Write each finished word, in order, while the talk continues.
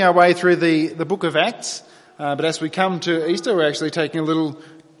Our way through the book of Acts, but as we come to Easter, we're actually taking a little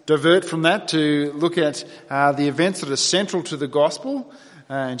divert from that to look at the events that are central to the gospel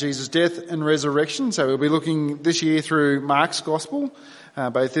and Jesus' death and resurrection. So we'll be looking this year through Mark's gospel,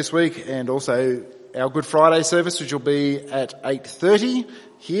 both this week and also our Good Friday service, which will be at 8:30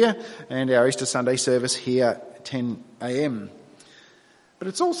 here, and our Easter Sunday service here at 10 a.m. But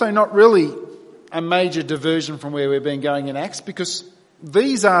it's also not really a major diversion from where we've been going in Acts, because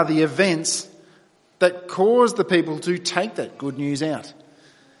these are the events that caused the people to take that good news out.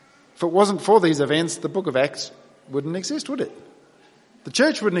 If it wasn't for these events, the book of Acts wouldn't exist, would it? The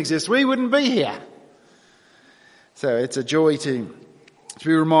church wouldn't exist. We wouldn't be here. So it's a joy to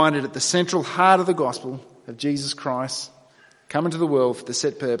be reminded at the central heart of the gospel of Jesus Christ come into the world for the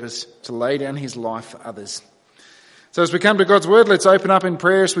set purpose to lay down his life for others. So as we come to God's word, let's open up in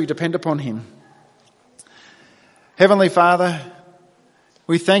prayer as we depend upon him. Heavenly Father,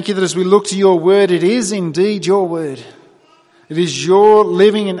 we thank you that as we look to your word, it is indeed your word. It is your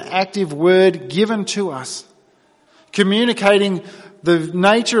living and active word given to us, communicating the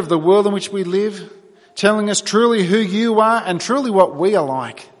nature of the world in which we live, telling us truly who you are and truly what we are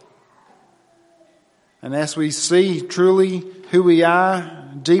like. And as we see truly who we are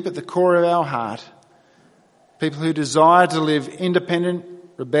deep at the core of our heart, people who desire to live independent,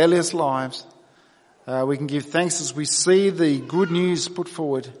 rebellious lives, we can give thanks as we see the good news put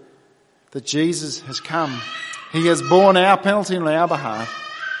forward that Jesus has come. He has borne our penalty on our behalf.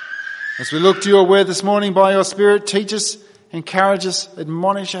 As we look to your word this morning by your Spirit, teach us, encourage us,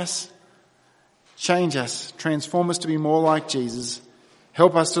 admonish us, change us, transform us to be more like Jesus.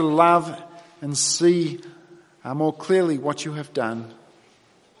 Help us to love and see more clearly what you have done,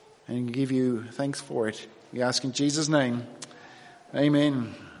 and give you thanks for it. We ask in Jesus' name.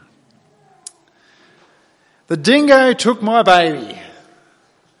 Amen. The dingo took my baby.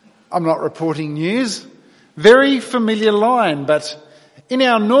 I'm not reporting news. Very familiar line, but in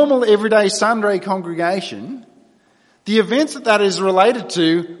our normal everyday Sunday congregation, the events that is related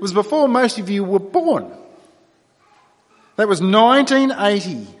to was before most of you were born. That was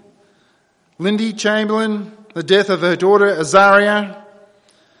 1980. Lindy Chamberlain, the death of her daughter Azaria.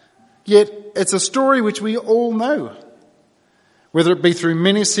 Yet it's a story which we all know, whether it be through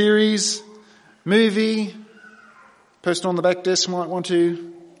miniseries, movie. Person on the back desk might want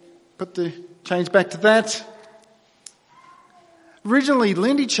to put the change back to that. Originally,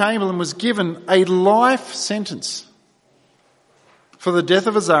 Lindy Chamberlain was given a life sentence for the death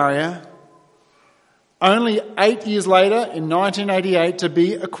of Azaria, only 8 years later, in 1988, to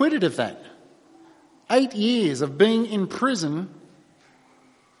be acquitted of that. 8 years of being in prison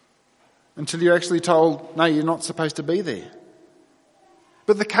until you're actually told, no, you're not supposed to be there.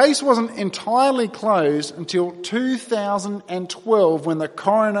 But the case wasn't entirely closed until 2012, when the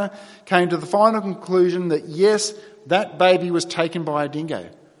coroner came to the final conclusion that yes, that baby was taken by a dingo.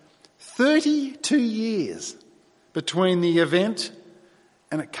 32 years between the event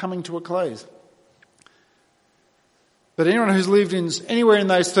and it coming to a close. But anyone who's lived anywhere in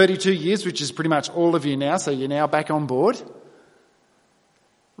those 32 years, which is pretty much all of you now, so you're now back on board,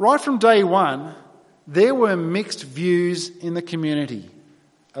 right from day one, there were mixed views in the community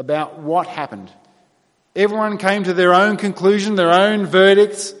about what happened. Everyone came to their own conclusion, their own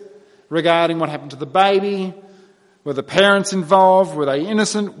verdicts regarding what happened to the baby. Were the parents involved? Were they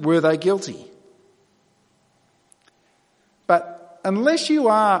innocent? Were they guilty? But unless you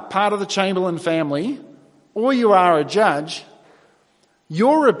are part of the Chamberlain family or you are a judge,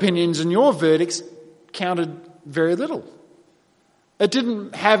 your opinions and your verdicts counted very little. It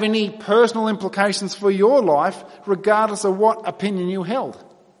didn't have any personal implications for your life, regardless of what opinion you held.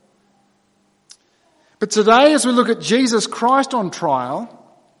 But today, as we look at Jesus Christ on trial,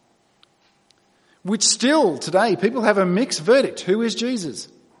 which still today people have a mixed verdict, who is Jesus?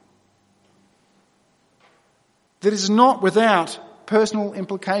 That is not without personal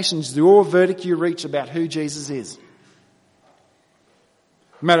implications, your verdict you reach about who Jesus is.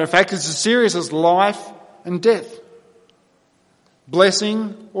 Matter of fact, it's as serious as life and death,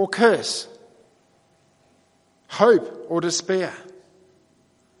 blessing or curse, hope or despair.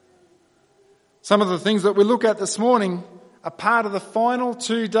 Some of the things that we look at this morning are part of the final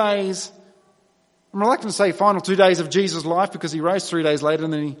 2 days. I'm reluctant to say final 2 days of Jesus' life, because he rose 3 days later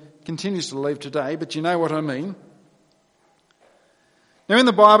and then he continues to live today, but you know what I mean. Now in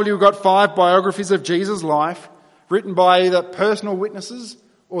the Bible you've got 5 biographies of Jesus' life written by either personal witnesses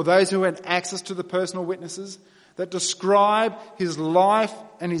or those who had access to the personal witnesses that describe his life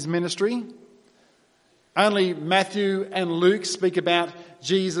and his ministry. Only Matthew and Luke speak about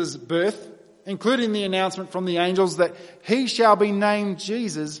Jesus' birth including the announcement from the angels that he shall be named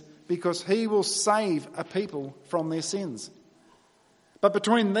Jesus because he will save a people from their sins. But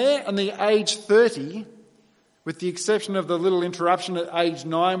between there and the age 30, with the exception of the little interruption at age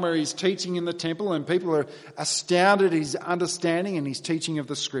 9 where he's teaching in the temple and people are astounded at his understanding and his teaching of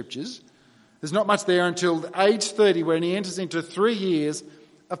the scriptures, there's not much there until age 30 when he enters into 3 years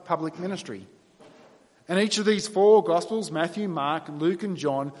of public ministry. And each of these 4 Gospels, Matthew, Mark, Luke and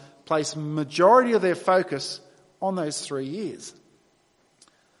John, place majority of their focus on those 3 years.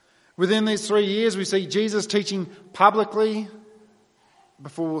 Within these 3 years we see Jesus teaching publicly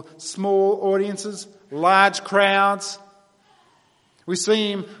before small audiences, large crowds. We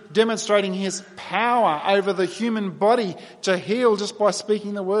see him demonstrating his power over the human body to heal just by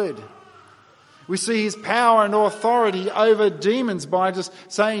speaking the word. We see his power and authority over demons by just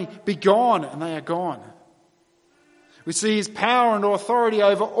saying, "Be gone," and they are gone. We see his power and authority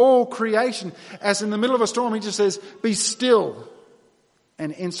over all creation, as in the middle of a storm he just says, "Be still,"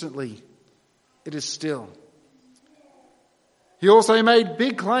 and instantly it is still. He also made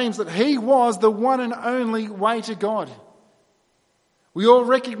big claims that he was the one and only way to God. We all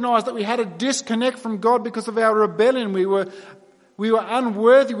recognise that we had a disconnect from God because of our rebellion. We were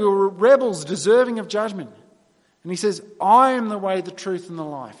unworthy, we were rebels, deserving of judgment. And he says, "I am the way, the truth and the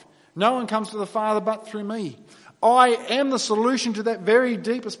life. No one comes to the Father but through me. I am the solution to that very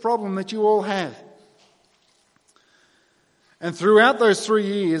deepest problem that you all have." And throughout those 3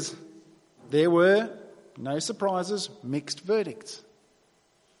 years, there were, no surprises, mixed verdicts.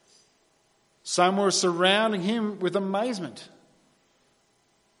 Some were surrounding him with amazement.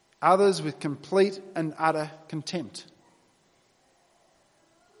 Others with complete and utter contempt.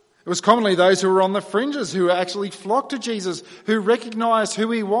 It was commonly those who were on the fringes who actually flocked to Jesus, who recognised who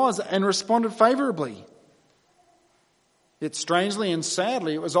he was and responded favourably. Yet strangely and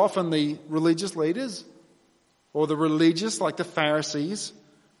sadly, it was often the religious leaders or the religious like the Pharisees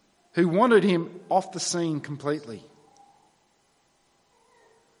who wanted him off the scene completely.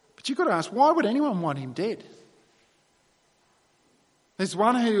 But you've got to ask, why would anyone want him dead? There's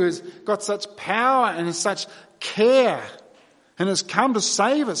one who has got such power and has such care and has come to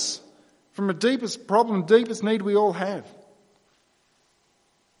save us from the deepest problem, deepest need we all have.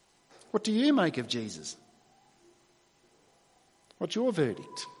 What do you make of Jesus? What's your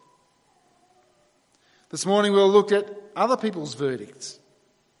verdict? This morning we'll look at other people's verdicts.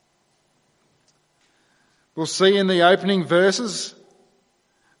 We'll see in the opening verses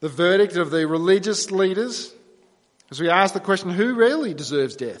the verdict of the religious leaders as we ask the question, who really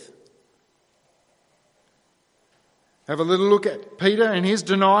deserves death? Have a little look at Peter and his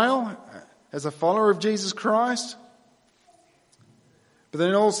denial as a follower of Jesus Christ. But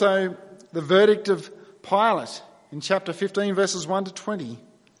then also the verdict of Pilate in chapter 15 verses 1 to 20,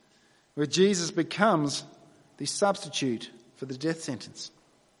 where Jesus becomes the substitute for the death sentence.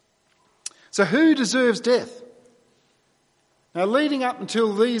 So who deserves death? Now, leading up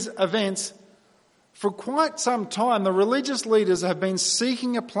until these events, for quite some time, the religious leaders have been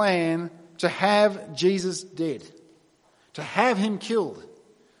seeking a plan to have Jesus dead, to have him killed.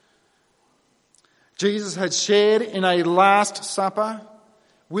 Jesus had shared in a Last Supper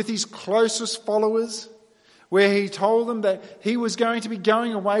with his closest followers, where he told them that he was going to be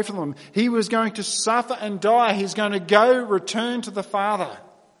going away from them. He was going to suffer and die. He's going to go return to the Father.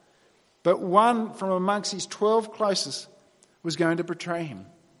 But one from amongst his 12 closest was going to betray him.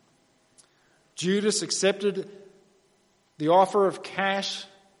 Judas accepted the offer of cash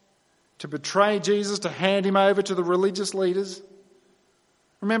to betray Jesus, to hand him over to the religious leaders.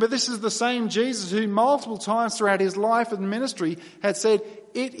 Remember, this is the same Jesus who multiple times throughout his life and ministry had said,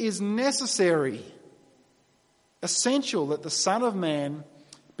 "It is necessary, essential that the Son of Man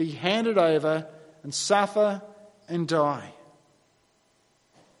be handed over and suffer and die."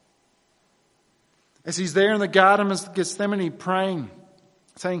 As he's there in the Garden of Gethsemane praying,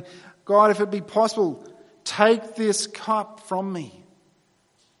 saying, "God, if it be possible, take this cup from me."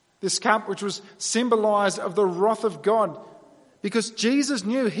 This cup which was symbolised of the wrath of God, because Jesus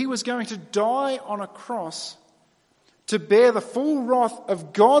knew he was going to die on a cross to bear the full wrath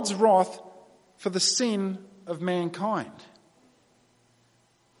of God's wrath for the sin of mankind.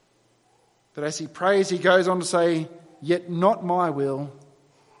 But as he prays, he goes on to say, "Yet not my will,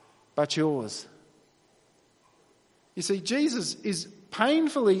 but yours." You see, Jesus is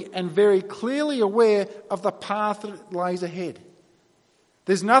painfully and very clearly aware of the path that lays ahead.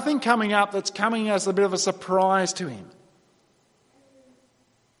 There's nothing coming up that's coming as a bit of a surprise to him.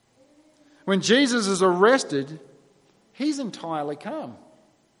 When Jesus is arrested, he's entirely calm.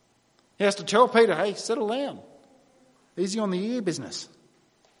 He has to tell Peter, "Hey, settle down. Easy on the ear business."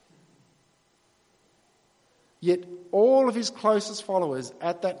 Yet all of his closest followers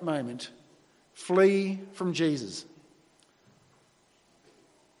at that moment flee from Jesus.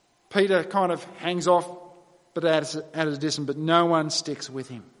 Peter kind of hangs off, but at a distance, but no one sticks with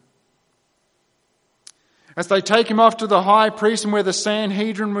him. As they take him off to the high priest and where the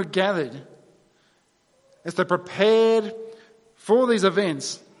Sanhedrin were gathered, as they prepared for these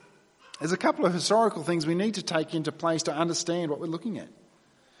events, there's a couple of historical things we need to take into place to understand what we're looking at.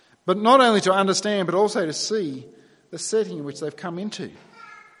 But not only to understand, but also to see the setting in which they've come into.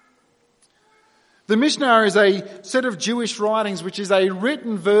 The Mishnah is a set of Jewish writings which is a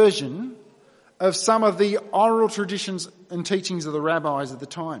written version of some of the oral traditions and teachings of the rabbis at the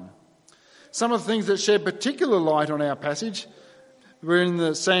time. Some of the things that shed particular light on our passage were in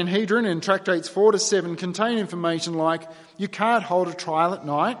the Sanhedrin and tractates 4 to 7 contain information like you can't hold a trial at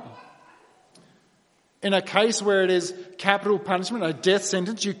night. In a case where it is capital punishment, a death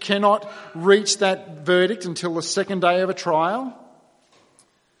sentence, you cannot reach that verdict until the second day of a trial.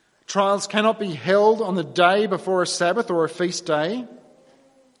 Trials cannot be held on the day before a Sabbath or a feast day.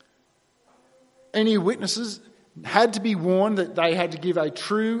 Any witnesses had to be warned that they had to give a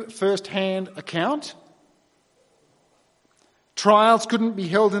true first-hand account. Trials couldn't be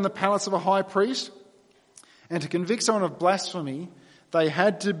held in the palace of a high priest. And to convict someone of blasphemy, they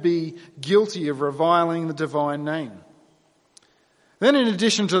had to be guilty of reviling the divine name. Then in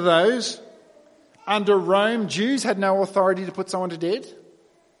addition to those, under Rome, Jews had no authority to put someone to death.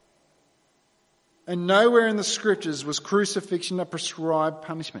 And nowhere in the scriptures was crucifixion a prescribed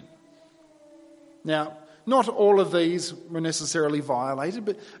punishment. Now, not all of these were necessarily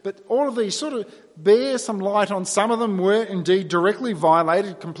violated, but all of these sort of bear some light on. Some of them were indeed directly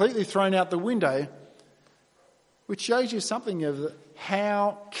violated, completely thrown out the window, which shows you something of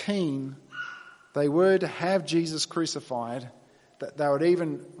how keen they were to have Jesus crucified, that they would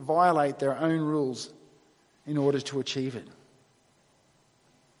even violate their own rules in order to achieve it.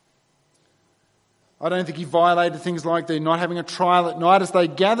 I don't think he violated things like they're not having a trial at night. As they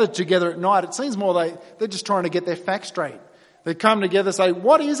gathered together at night, it seems more they're just trying to get their facts straight. They come together and say,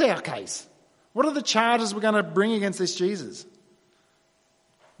 what is our case? What are the charges we're going to bring against this Jesus?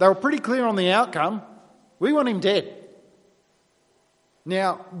 They were pretty clear on the outcome. We want him dead.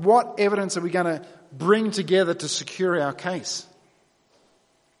 Now, what evidence are we going to bring together to secure our case?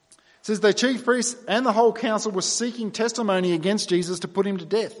 It says the chief priests and the whole council were seeking testimony against Jesus to put him to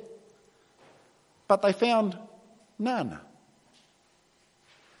death. But they found none.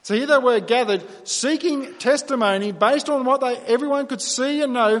 So here they were gathered, seeking testimony based on what everyone could see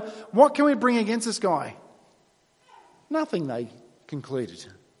and know. What can we bring against this guy? Nothing, they concluded.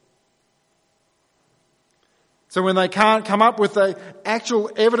 So when they can't come up with the actual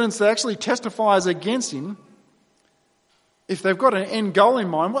evidence that actually testifies against him, if they've got an end goal in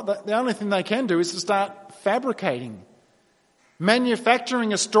mind, the only thing they can do is to start fabricating,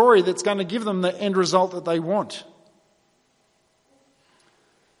 manufacturing a story that's going to give them the end result that they want.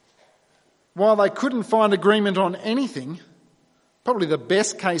 While they couldn't find agreement on anything, probably the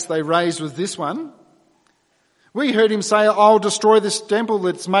best case they raised was this one. We heard him say, I'll destroy this temple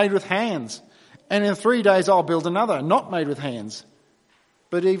that's made with hands, and in 3 days I'll build another, not made with hands.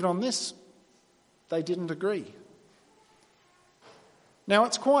 But even on this, they didn't agree. Now,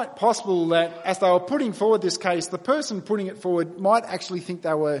 it's quite possible that as they were putting forward this case, the person putting it forward might actually think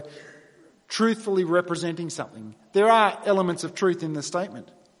they were truthfully representing something. There are elements of truth in the statement.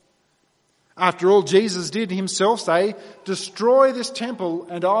 After all, Jesus did himself say, destroy this temple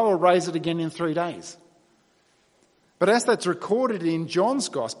and I will raise it again in 3 days. But as that's recorded in John's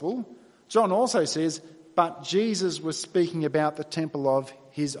Gospel, John also says, but Jesus was speaking about the temple of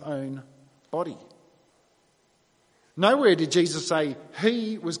his own body. Nowhere did Jesus say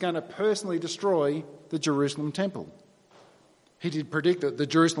he was going to personally destroy the Jerusalem temple. He did predict that the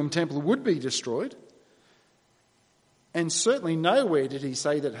Jerusalem temple would be destroyed. And certainly nowhere did he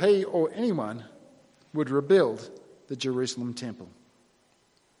say that he or anyone would rebuild the Jerusalem temple.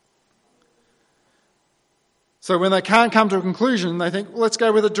 So when they can't come to a conclusion, they think, well, let's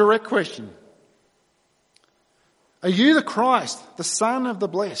go with a direct question. Are you the Christ, the Son of the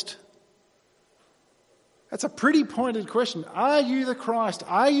Blessed? That's a pretty pointed question. Are you the Christ?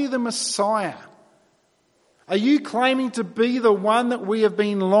 Are you the Messiah? Are you claiming to be the one that we have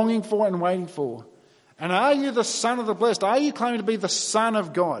been longing for and waiting for? And are you the Son of the Blessed? Are you claiming to be the Son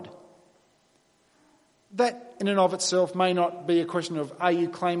of God? That in and of itself may not be a question of are you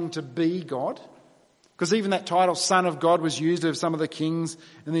claiming to be God? Because even that title, Son of God, was used of some of the kings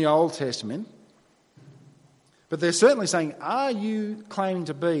in the Old Testament. But they're certainly saying, are you claiming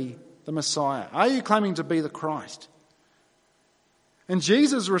to be the Messiah? Are you claiming to be the Christ? And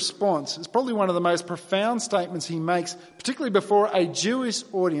Jesus' response is probably one of the most profound statements he makes, particularly before a Jewish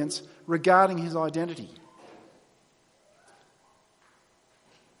audience, regarding his identity.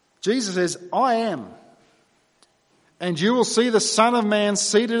 Jesus says, I am. And you will see the Son of Man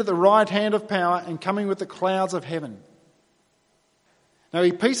seated at the right hand of power and coming with the clouds of heaven. Now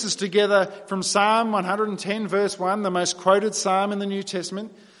he pieces together from Psalm 110 verse 1, the most quoted psalm in the New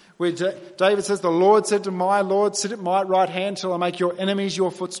Testament, where David says, the Lord said to my Lord, sit at my right hand till I make your enemies your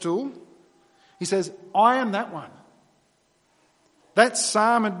footstool. He says, I am that one. That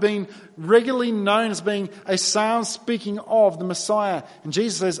psalm had been regularly known as being a psalm speaking of the Messiah. And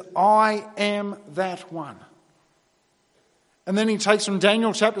Jesus says, I am that one. And then he takes from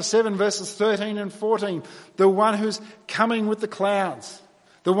Daniel chapter 7 verses 13 and 14, the one who's coming with the clouds,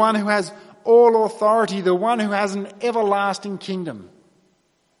 the one who has all authority, the one who has an everlasting kingdom,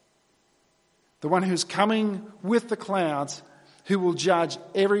 the one who's coming with the clouds, who will judge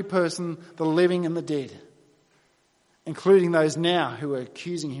every person, the living and the dead, including those now who are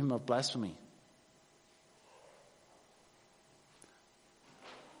accusing him of blasphemy.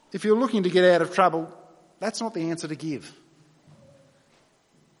 If you're looking to get out of trouble, that's not the answer to give.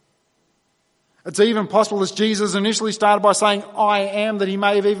 It's even possible, as Jesus initially started by saying, I am, that he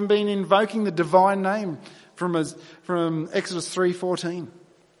may have even been invoking the divine name from Exodus 3:14.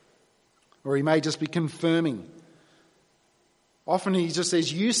 Or he may just be confirming. Often he just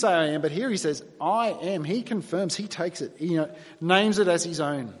says, you say I am, but here he says, I am. He confirms, he takes it, he names it as his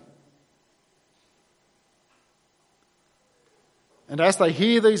own. And as they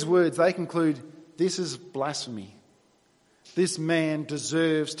hear these words, they conclude, this is blasphemy. This man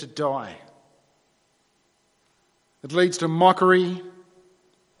deserves to die. It leads to mockery,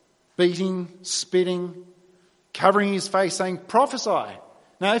 beating, spitting, covering his face, saying, prophesy.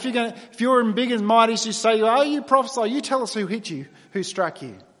 Now, if you're in big and mighty, you say, oh, you prophesy, you tell us who hit you, who struck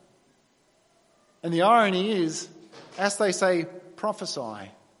you. And the irony is, as they say,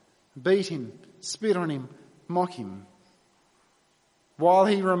 prophesy, beat him, spit on him, mock him, while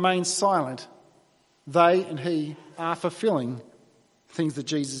he remains silent, they and he are fulfilling things that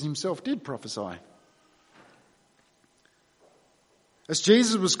Jesus himself did prophesy. As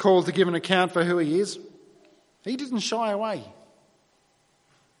Jesus was called to give an account for who he is, he didn't shy away.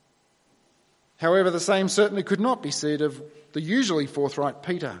 However, the same certainly could not be said of the usually forthright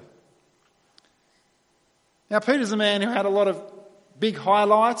Peter. Now, Peter's a man who had a lot of big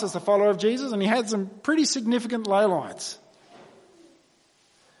highlights as a follower of Jesus, and he had some pretty significant lowlights.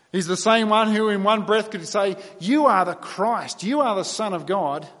 He's the same one who in one breath could say, you are the Christ, you are the Son of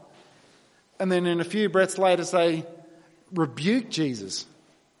God, and then in a few breaths later say, rebuke Jesus.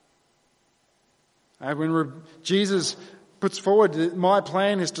 When Jesus puts forward that my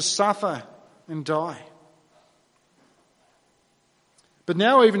plan is to suffer and die. But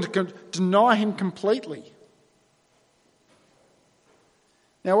now even to deny him completely.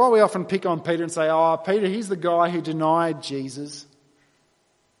 Now while we often pick on Peter and say, oh, Peter, he's the guy who denied Jesus.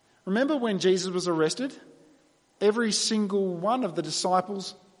 Remember when Jesus was arrested? Every single one of the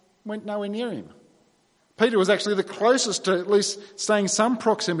disciples went nowhere near him. Peter was actually the closest to at least staying some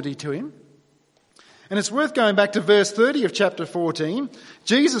proximity to him. And it's worth going back to verse 30 of chapter 14.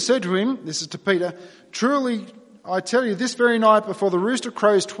 Jesus said to him, this is to Peter, truly I tell you, this very night before the rooster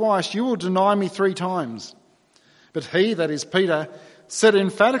crows twice, you will deny me 3 times. But he, that is Peter, said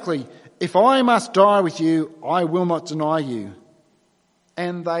emphatically, if I must die with you, I will not deny you.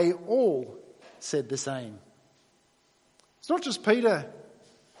 And they all said the same. It's not just Peter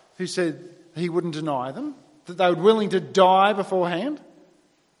who said he wouldn't deny them, that they were willing to die beforehand.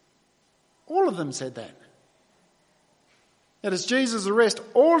 All of them said that. Yet as Jesus' arrest,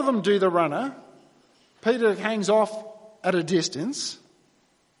 all of them do the runner. Peter hangs off at a distance.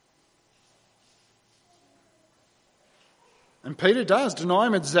 And Peter does deny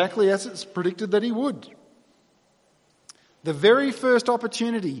him exactly as it's predicted that he would. The very first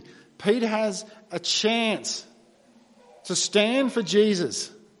opportunity, Peter has a chance to stand for Jesus.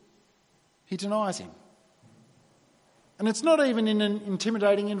 He denies him. And it's not even in an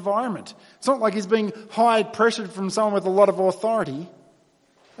intimidating environment. It's not like he's being pressured from someone with a lot of authority.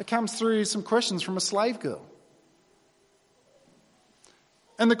 It comes through some questions from a slave girl.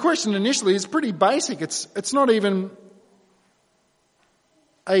 And the question initially is pretty basic. It's not even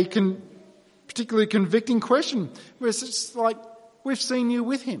a particularly convicting question. It's just like, we've seen you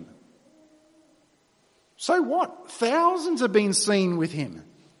with him. So what? Thousands have been seen with him.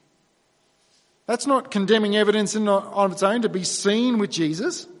 That's not condemning evidence on its own to be seen with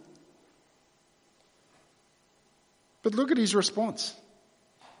Jesus. But look at his response.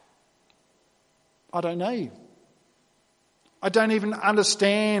 I don't know you. I don't even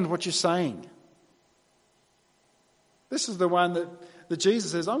understand what you're saying. This is the one that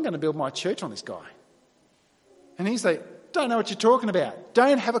Jesus says, I'm going to build my church on this guy. And he's like, don't know what you're talking about.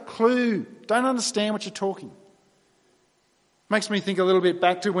 Don't have a clue. Don't understand what you're talking. Makes me think a little bit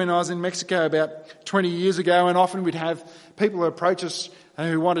back to when I was in Mexico about 20 years ago, and often we'd have people approach us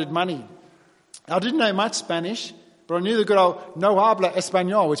who wanted money. I didn't know much Spanish, but I knew the good old no habla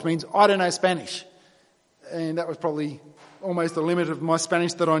español, which means I don't know Spanish. And that was probably almost the limit of my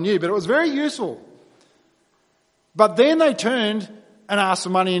Spanish that I knew, but it was very useful. But then they turned and asked for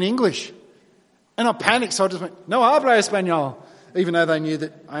money in English. And I panicked, so I just went, no habla español, even though they knew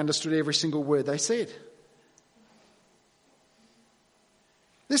that I understood every single word they said.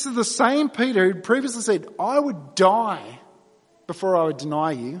 This is the same Peter who previously said, I would die before I would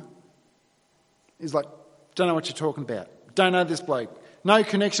deny you. He's like, don't know what you're talking about. Don't know this bloke. No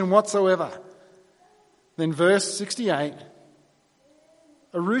connection whatsoever. Then verse 68,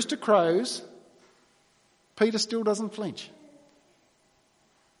 a rooster crows, Peter still doesn't flinch.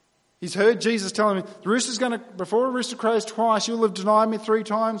 He's heard Jesus tell him, before a rooster crows twice, you'll have denied me 3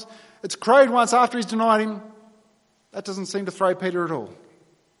 times. It's crowed once after he's denied him. That doesn't seem to throw Peter at all.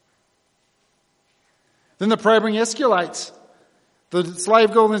 Then the probing escalates. The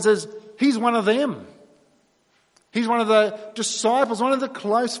slave girl then says, he's one of them. He's one of the disciples, one of the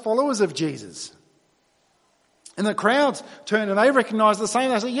close followers of Jesus. And the crowds turn and they recognise the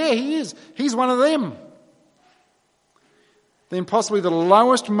same. They say, yeah, he is. He's one of them. Then possibly the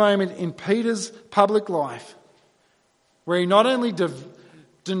lowest moment in Peter's public life, where he not only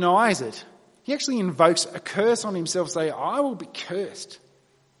denies it, he actually invokes a curse on himself, saying, I will be cursed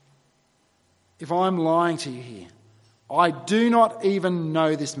if I'm lying to you here. I do not even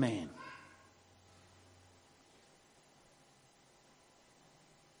know this man.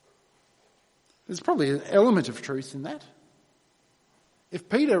 There's probably an element of truth in that. If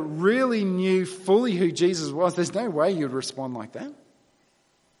Peter really knew fully who Jesus was, there's no way he would respond like that.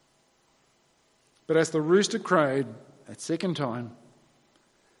 But as the rooster crowed a second time,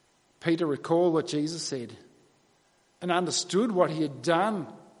 Peter recalled what Jesus said and understood what he had done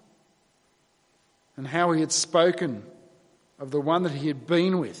and how he had spoken of the one that he had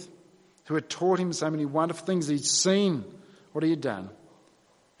been with, who had taught him so many wonderful things. He'd seen what he had done,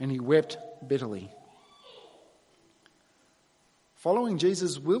 and he wept bitterly. Following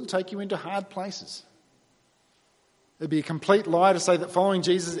Jesus will take you into hard places. It'd be a complete lie to say that following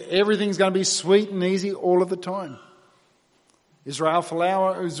Jesus, everything's going to be sweet and easy all of the time. Israel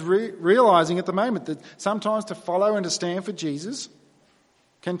Folau is realising at the moment that sometimes to follow and to stand for Jesus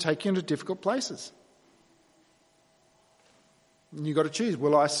can take you into difficult places. And you've got to choose.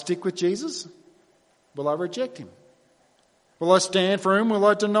 Will I stick with Jesus? Will I reject him? Will I stand for him? Will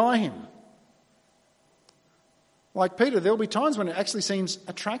I deny him? Like Peter, there'll be times when it actually seems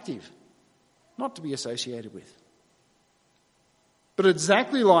attractive not to be associated with. But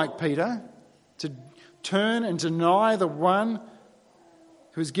exactly like Peter, to turn and deny the one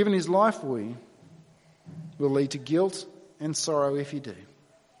who has given his life for you will lead to guilt and sorrow if you do.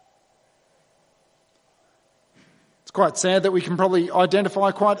 It's quite sad that we can probably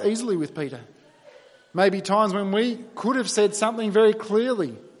identify quite easily with Peter. Maybe times when we could have said something very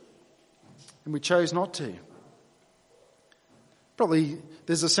clearly and we chose not to. Probably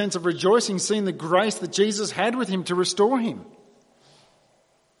there's a sense of rejoicing seeing the grace that Jesus had with him to restore him.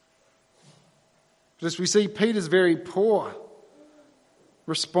 But as we see Peter's very poor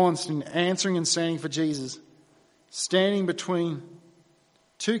response in answering and standing for Jesus, standing between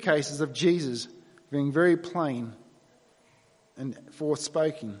 2 cases of Jesus being very plain and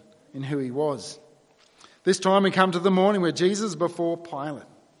forespoken in who he was. This time we come to the morning where Jesus is before Pilate.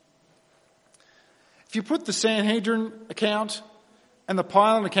 If you put the Sanhedrin account and the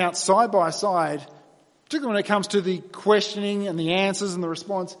Pilate account side by side, particularly when it comes to the questioning and the answers and the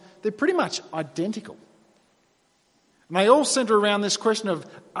response, they're pretty much identical. And they all centre around this question of,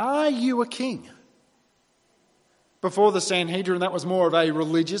 are you a king? Before the Sanhedrin, that was more of a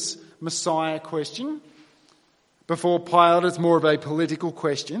religious Messiah question. Before Pilate, it's more of a political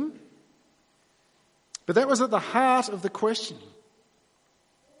question. But that was at the heart of the question.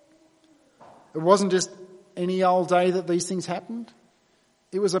 It wasn't just any old day that these things happened.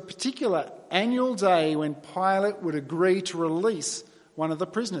 It was a particular annual day when Pilate would agree to release one of the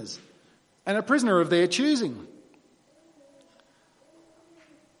prisoners, and a prisoner of their choosing.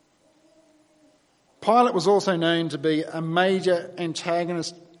 Pilate was also known to be a major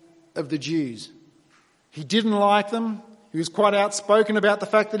antagonist of the Jews. He didn't like them. He was quite outspoken about the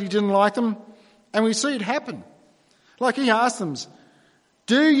fact that he didn't like them. And we see it happen. Like he asked them,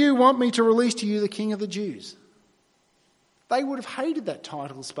 do you want me to release to you the King of the Jews? they would have hated that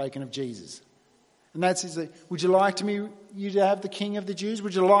title spoken of Jesus. And that's, would you like you to have the King of the Jews?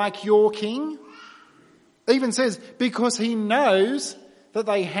 Would you like your king? It even says, because he knows that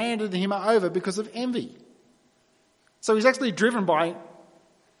they handed him over because of envy. So he's actually driven by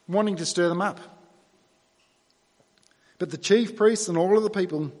wanting to stir them up. But the chief priests and all of the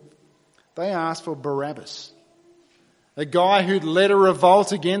people, they asked for Barabbas. A guy who'd led a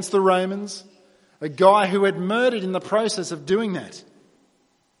revolt against the Romans. A guy who had murdered in the process of doing that.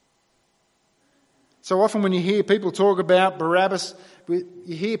 So often when you hear people talk about Barabbas,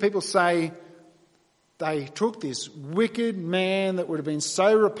 you hear people say they took this wicked man that would have been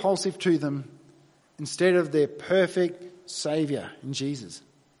so repulsive to them instead of their perfect Saviour in Jesus.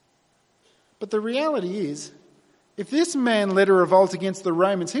 But the reality is, if this man led a revolt against the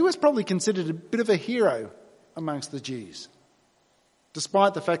Romans, he was probably considered a bit of a hero amongst the Jews,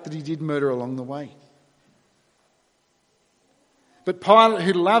 despite the fact that he did murder along the way. But Pilate,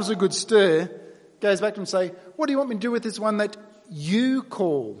 who loves a good stir, goes back to him and say, what do you want me to do with this one that you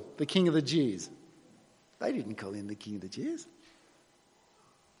call the King of the Jews? They didn't call him the King of the Jews.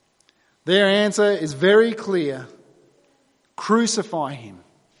 Their answer is very clear. Crucify him.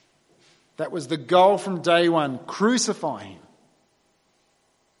 That was the goal from day one. Crucify him.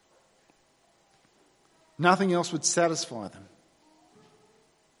 Nothing else would satisfy them.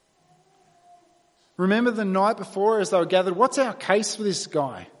 Remember the night before as they were gathered, what's our case for this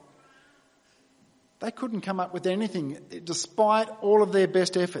guy? They couldn't come up with anything despite all of their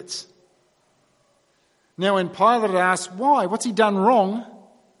best efforts. Now when Pilate asked why, what's he done wrong?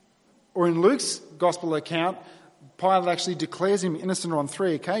 Or in Luke's gospel account, Pilate actually declares him innocent on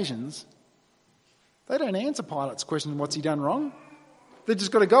 3 occasions. They don't answer Pilate's question, what's he done wrong? They've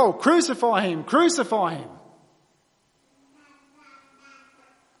just got to go, crucify him, crucify him.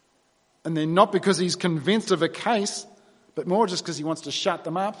 And then not because he's convinced of a case, but more just because he wants to shut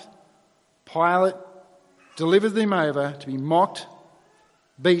them up. Pilate delivers them over to be mocked,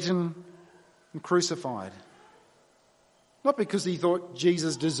 beaten, and crucified. Not because he thought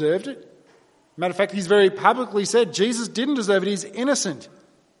Jesus deserved it. Matter of fact, he's very publicly said Jesus didn't deserve it. He's innocent.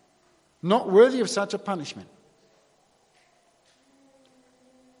 Not worthy of such a punishment.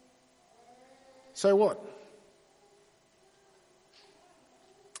 So what?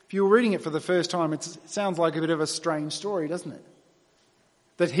 If you were reading it for the first time, it sounds like a bit of a strange story, doesn't it?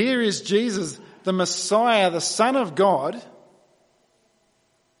 That here is Jesus, the Messiah, the Son of God,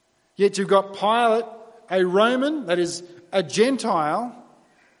 yet you've got Pilate, a Roman, that is a Gentile,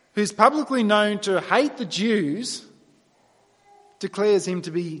 who's publicly known to hate the Jews, declares him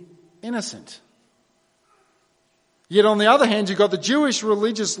to be innocent. Yet on the other hand, you've got the Jewish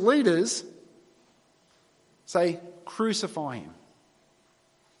religious leaders say, crucify him.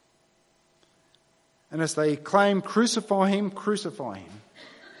 And as they claim, crucify him,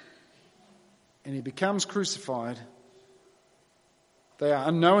 and he becomes crucified, they are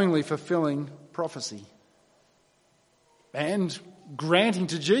unknowingly fulfilling prophecy and granting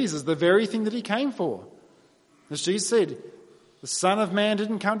to Jesus the very thing that he came for. As Jesus said, the Son of Man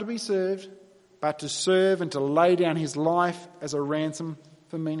didn't come to be served, but to serve and to lay down his life as a ransom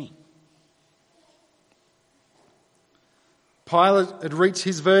for many. Pilate had reached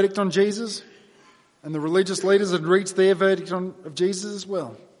his verdict on Jesus, and the religious leaders had reached their verdict of Jesus as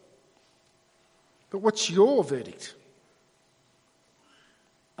well. But what's your verdict?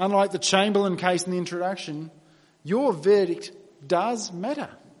 Unlike the Chamberlain case in the introduction, your verdict does matter.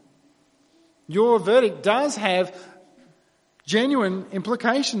 Your verdict does have genuine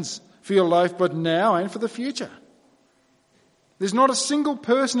implications for your life, but now and for the future. There's not a single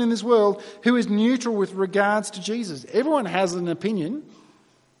person in this world who is neutral with regards to Jesus. Everyone has an opinion.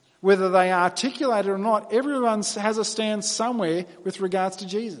 Whether they articulate it or not, everyone has a stand somewhere with regards to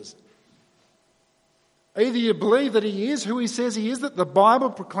Jesus. Either you believe that he is who he says he is, that the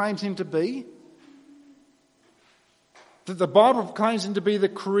Bible proclaims him to be, that the Bible proclaims him to be the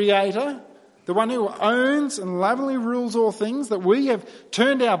creator, the one who owns and lovingly rules all things, that we have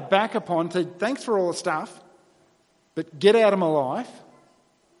turned our back upon, said thanks for all the stuff, but get out of my life,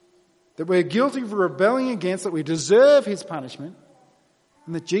 that we're guilty of rebelling against, that we deserve his punishment,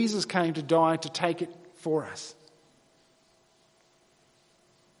 and that Jesus came to die to take it for us.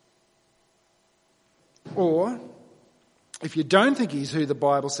 Or, if you don't think he's who the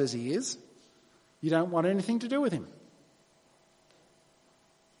Bible says he is, you don't want anything to do with him.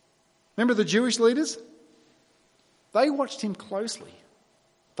 Remember the Jewish leaders? They watched him closely.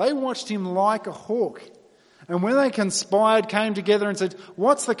 They watched him like a hawk. And when they conspired, came together and said,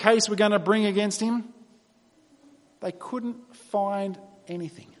 what's the case we're going to bring against him? They couldn't find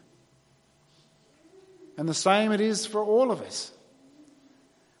anything. And the same it is for all of us.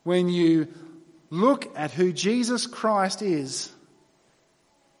 When you look at who Jesus Christ is,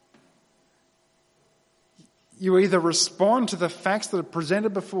 you either respond to the facts that are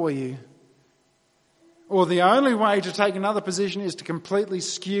presented before you, or the only way to take another position is to completely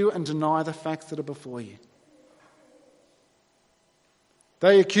skew and deny the facts that are before you.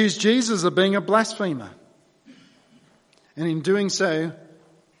 They accuse Jesus of being a blasphemer, and in doing so,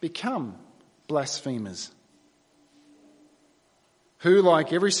 become blasphemers, who,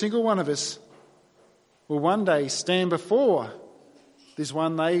 like every single one of us, will one day stand before this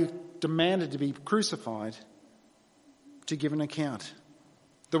one they demanded to be crucified to give an account.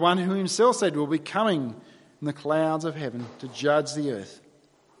 The one who himself said will be coming in the clouds of heaven to judge the earth.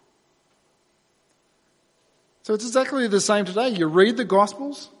 So it's exactly the same today. You read the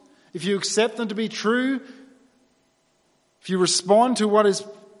Gospels, if you accept them to be true, if you respond to what is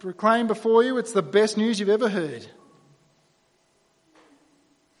proclaimed before you, it's the best news you've ever heard.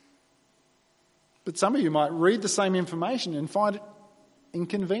 But some of you might read the same information and find it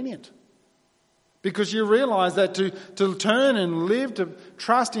inconvenient, because you realise that to turn and live, to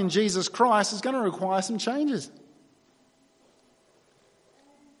trust in Jesus Christ is going to require some changes.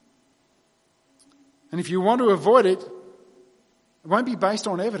 And if you want to avoid it, it won't be based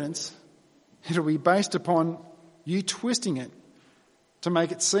on evidence. It'll be based upon you twisting it to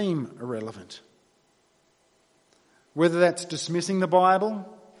make it seem irrelevant. Whether that's dismissing the Bible,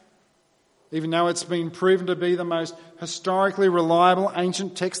 even though it's been proven to be the most historically reliable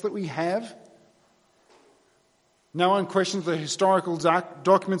ancient text that we have. No one questions the historical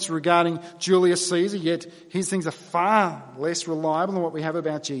documents regarding Julius Caesar, yet his things are far less reliable than what we have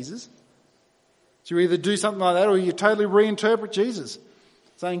about Jesus. So you either do something like that, or you totally reinterpret Jesus,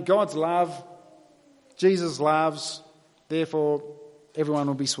 saying God's love, Jesus loves, therefore everyone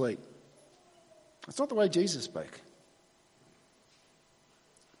will be sweet. That's not the way Jesus spoke.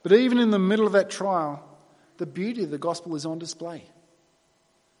 But even in the middle of that trial, the beauty of the gospel is on display.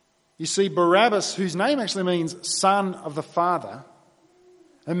 You see Barabbas, whose name actually means son of the Father,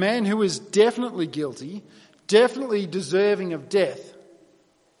 a man who is definitely guilty, definitely deserving of death,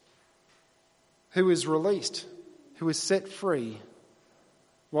 who is released, who is set free,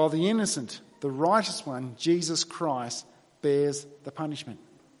 while the innocent, the righteous one, Jesus Christ, bears the punishment.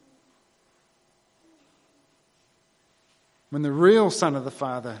 When the real Son of the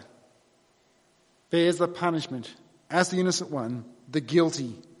Father bears the punishment as the innocent one, the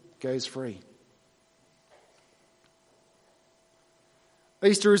guilty goes free.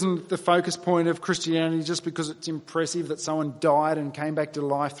 Easter isn't the focus point of Christianity just because it's impressive that someone died and came back to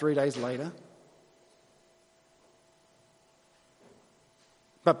life 3 days later,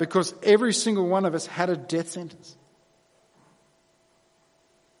 but because every single one of us had a death sentence.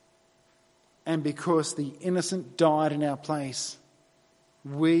 And because the innocent died in our place,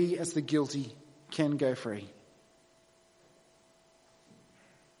 we as the guilty can go free.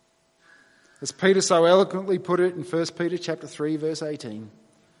 As Peter so eloquently put it in 1 Peter chapter 3, verse 18,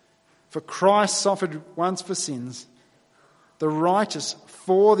 "For Christ suffered once for sins, the righteous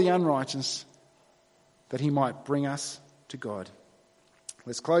for the unrighteous, that he might bring us to God."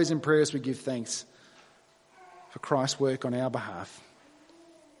 Let's close in prayer as we give thanks for Christ's work on our behalf.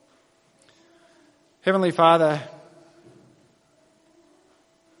 Heavenly Father,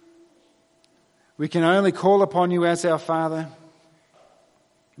 we can only call upon you as our Father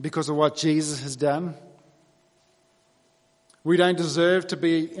because of what Jesus has done. We don't deserve to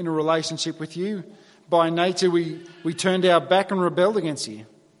be in a relationship with you. By nature, we turned our back and rebelled against you.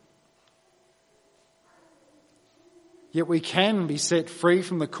 Yet we can be set free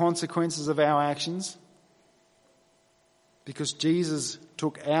from the consequences of our actions because Jesus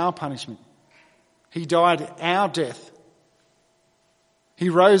took our punishment. He died our death. He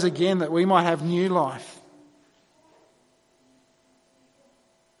rose again that we might have new life.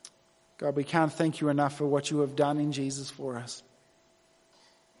 God, we can't thank you enough for what you have done in Jesus for us.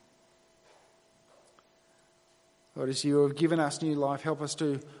 Lord, as you have given us new life, help us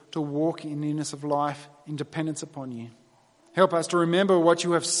to walk in newness of life, in dependence upon you. Help us to remember what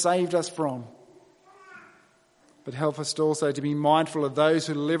you have saved us from. But help us also to be mindful of those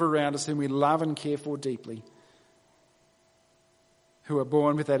who live around us, whom we love and care for deeply, who are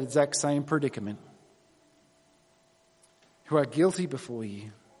born with that exact same predicament, who are guilty before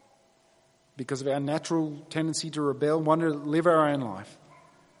you because of our natural tendency to rebel, want to live our own life.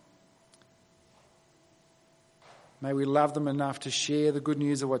 May we love them enough to share the good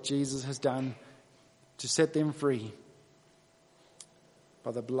news of what Jesus has done to set them free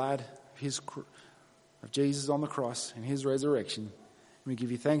by the blood of Jesus on the cross and his resurrection. We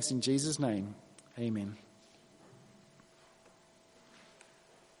give you thanks in Jesus' name. Amen. Amen.